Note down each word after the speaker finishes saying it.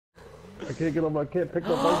I can't get on my, I can't pick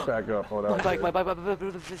my bike back up. Oh, My bike.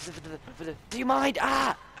 Do you mind?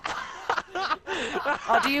 Ah!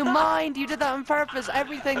 Oh, do you mind? You did that on purpose.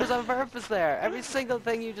 Everything was on purpose there. Every single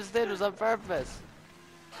thing you just did was on purpose.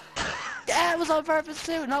 Yeah, it was on purpose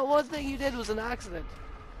too. Not one thing you did was an accident.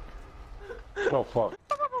 Oh fuck.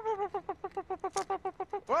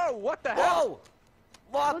 Whoa, what the hell?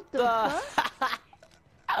 Whoa! What the?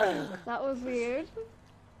 That was weird.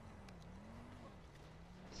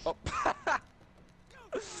 Oh.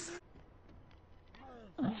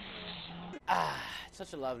 It's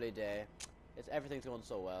such a lovely day. Everything's going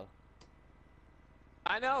so well.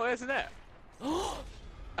 I know, isn't it?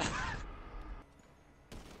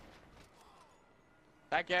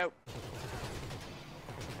 Thank you.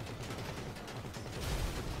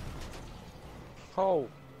 Oh.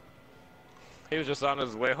 He was just on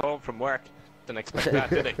his way home from work. Didn't expect that,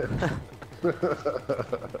 did he?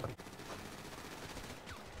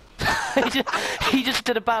 he just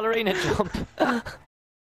did a ballerina jump.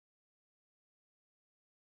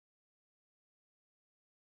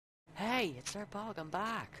 Hey, it's Sir Bog, I'm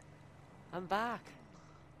back. I'm back.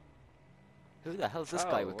 Who the hell's this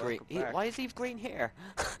guy with green? Why is he with green hair?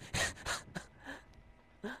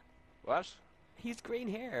 What? He's green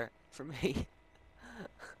hair for me.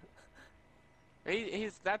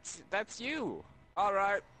 That's you. All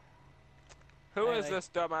right. Who is Hey. this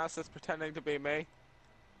dumbass that's pretending to be me?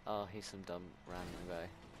 Oh, he's some dumb random guy.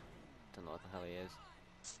 Don't know what the hell he is.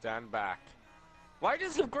 Stand back. Why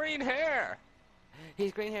does he have green hair?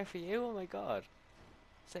 He's green hair for you? Oh my god.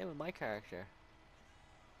 Same with my character.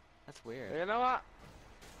 That's weird. You know what?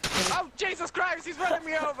 Oh, Jesus Christ, he's running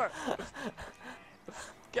me over!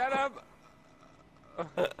 Get him!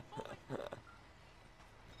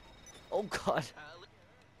 Oh god.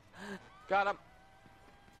 Got him!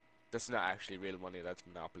 That's not actually real money, that's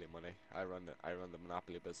Monopoly money. I run the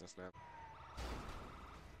Monopoly business now.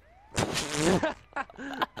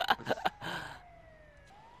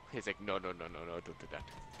 He's like, no, don't do that.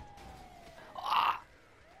 Ah!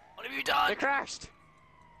 What have you done? They crashed!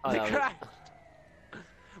 Oh, They no, crashed!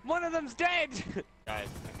 One of them's dead! Guys,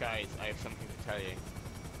 I have something to tell you.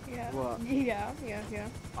 Yeah. What? Yeah.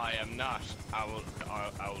 I am not Owl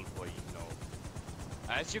Boy, no.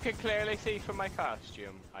 As you can clearly see from my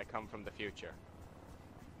costume, I come from the future.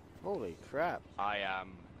 Holy crap. I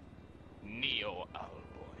am Neo Owl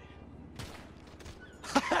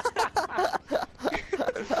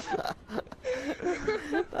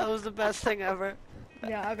That was the best thing ever.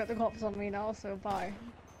 Yeah, I got the cops on me now, so bye.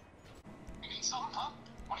 You need something, huh?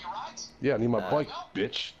 One of your rides? Yeah, I need my bike,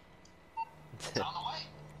 bitch. It's on the way.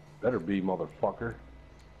 Better be, motherfucker.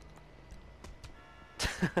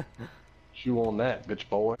 Chew on that, bitch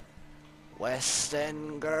boy. West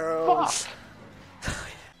End girls.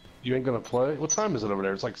 You ain't gonna play? What time is it over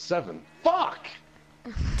there? It's like 7. Fuck!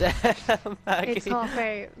 Damn, Maggie. It's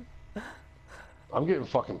 8:30. I'm getting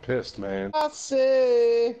fucking pissed, man. I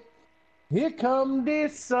say, here come the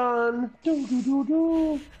sun. Doo doo doo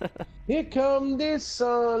doo. Here come the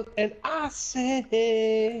sun, and I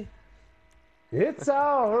say, it's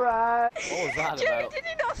alright. What was that Jerry, about? did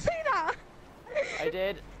you not see that? I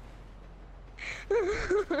did.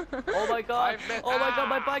 Oh my god! Oh my god!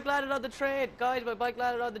 My bike landed on the train, guys. My bike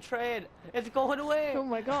landed on the train. It's going away. Oh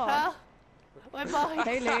my god. Huh? My bike.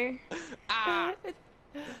 Haley.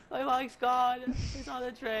 My bike's gone. It's on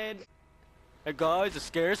the train. Hey guys, it's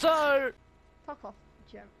scare zone. Fuck off,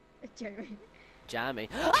 Jeremy. Jammy.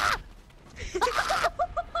 Ah!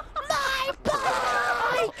 My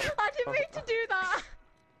bike! I didn't mean to do that.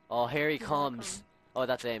 Oh, here he comes. Oh,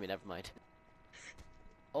 that's Amy. Never mind.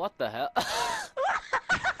 Oh, what the hell? Get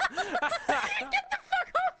the fuck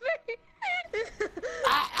off me!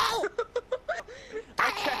 Ow! I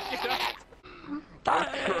can't get up!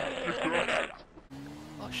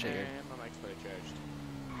 Oh shit. My mic's fully charged.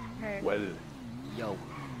 Hey. Well, Yo.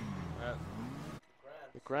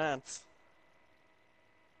 The Grants.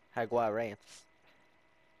 Hagwa Rants.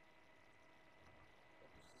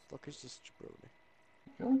 Fuck is this jabroni?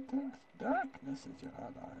 Darkness is your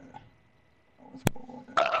ally. I was born.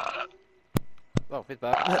 Oh, he's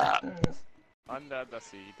back. Under the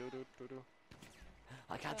sea, doo doo doo doo.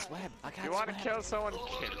 I can't swim. I can't You want to swim. kill someone? Kill.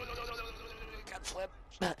 I can't swim.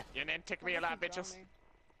 You didn't tick me a lot, bitches.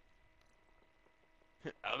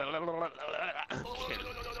 Kill.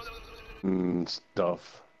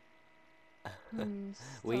 Stuff.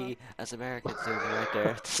 We, as Americans, do right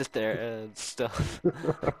there, sit there and stuff.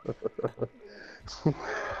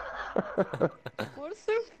 What's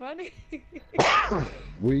so funny?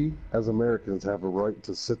 We, as Americans, have a right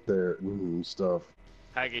to sit there and stuff.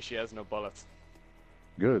 Haggy, she has no bullets.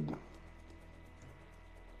 Good.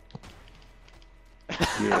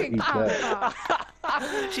 Yeah, eat that.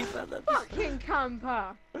 Camper. She found that. Fucking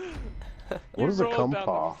camper. What is a rolled down the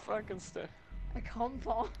compa? fucking stair. A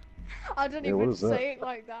camper. I don't Yeah, what even is that? say it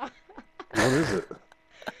like that. What is it?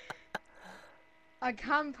 A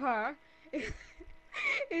camper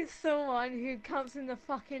is someone who camps in the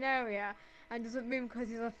fucking area and doesn't move because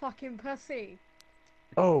he's a fucking pussy.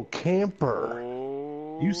 Oh, camper.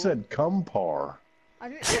 Oh. You said cumpar. I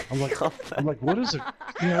didn't. I'm like, what is a?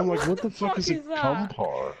 Yeah, I'm like, what the fuck is a is that?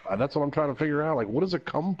 cumpar? That's what I'm trying to figure out. Like, what is a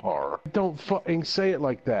cumpar? Don't fucking say it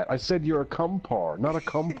like that. I said you're a cumpar, not a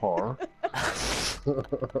cumpar.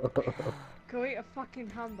 Go eat a fucking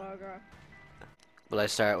hamburger. Will I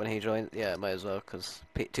start when he joins? Yeah, might as well, because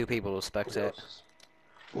two people will spectate.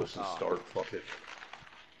 Let's just start. Fuck it.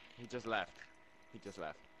 He just left. He just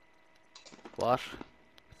left. What?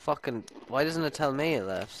 Fucking. Why doesn't it tell me it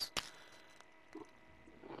left?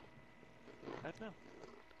 I don't know.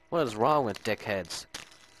 What is wrong with dickheads?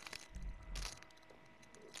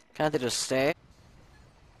 Can't they just stay?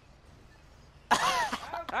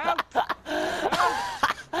 Help!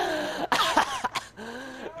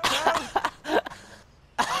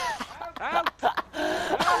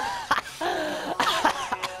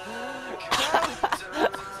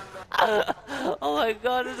 Oh my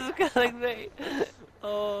god, this is killing me.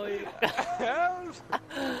 Oh, yeah. Help!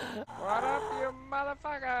 What up, you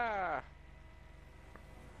motherfucker?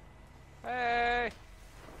 Hey!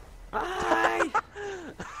 Hi!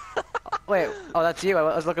 Wait, oh, that's you. I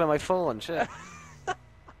was looking at my phone. Shit.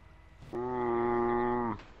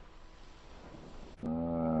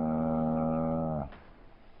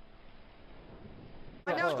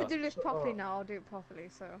 I know how to do this properly now. I'll do it properly.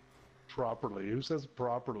 So Properly. Who says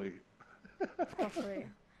properly? properly.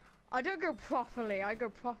 I don't go properly. I go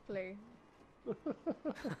properly.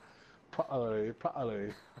 Properly.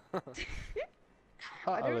 Properly.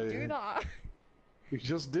 I don't do that. You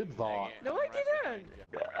just did that. No, I didn't.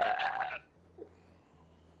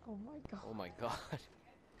 Oh my god. Oh my god.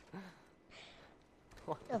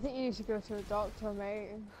 I think you need to go to the doctor, mate.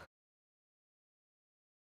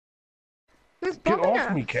 Who's Get bothering off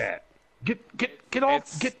us? me, cat. Get off.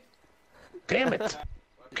 It's- Get. Damn it.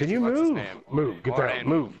 Can you What's his move? name? Move. Get Or down. N-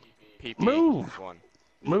 Move. PP Move. One.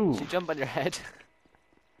 She Move. jump on your head.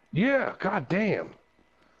 Yeah. God damn.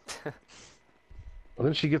 And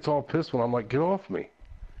then she gets all pissed when I'm like, get off me.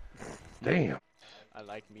 Damn. I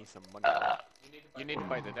like me some money. You need to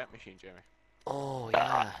buy the debt machine, Jeremy. Oh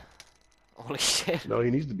yeah. Holy shit. No, he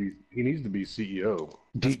needs to be CEO.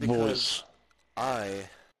 Deep voice. I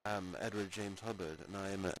am Edward James Hubbard, and I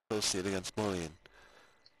am an associate against bullying.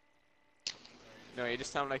 No, you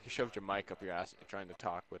just sound like you shoved your mic up your ass and you're trying to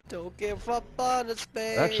talk with. Don't give up on us,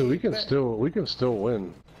 baby. Actually, we can still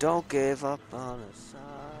win. Don't give up on us,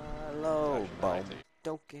 hello, Bye.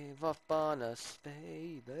 Don't give up on us,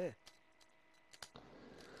 baby.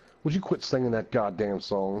 Would you quit singing that goddamn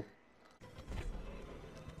song?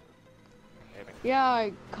 Yeah,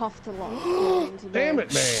 I coughed a lot. Today. Damn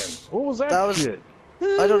it, man! What was that, That was- shit?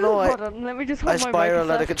 I don't know. Hold on, let me just I hold my spiraled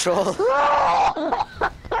mic out a of control.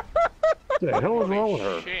 What the hell is wrong with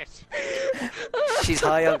her? Shit! She's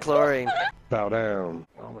high on chlorine. Bow down.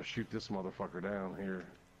 I'm gonna shoot this motherfucker down here.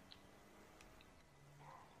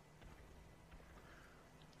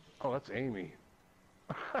 Oh, that's Amy.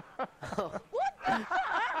 I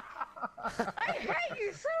hate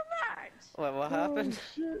you so much! What happened? Oh,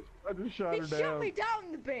 shit. I just shot He her shut down. me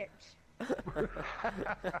down, the bitch!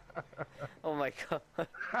 Oh my god. You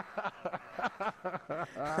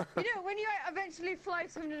know, when you eventually fly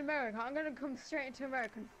to America, I'm gonna come straight into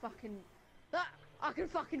America and fucking... I can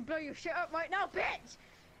fucking blow your shit up right now, bitch!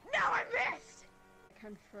 No, I missed! I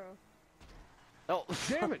can throw. Oh.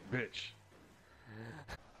 Damn it, bitch.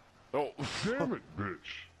 Oh. Damn it,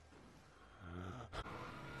 bitch.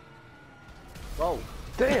 Whoa.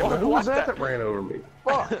 Damn, who was What that the- that ran over me?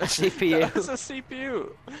 Fuck. CPU. That's a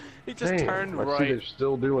CPU. He just Damn, turned I see right. they're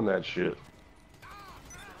still doing that shit.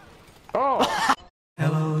 Oh!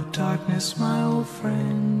 Hello, darkness, my old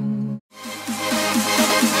friend.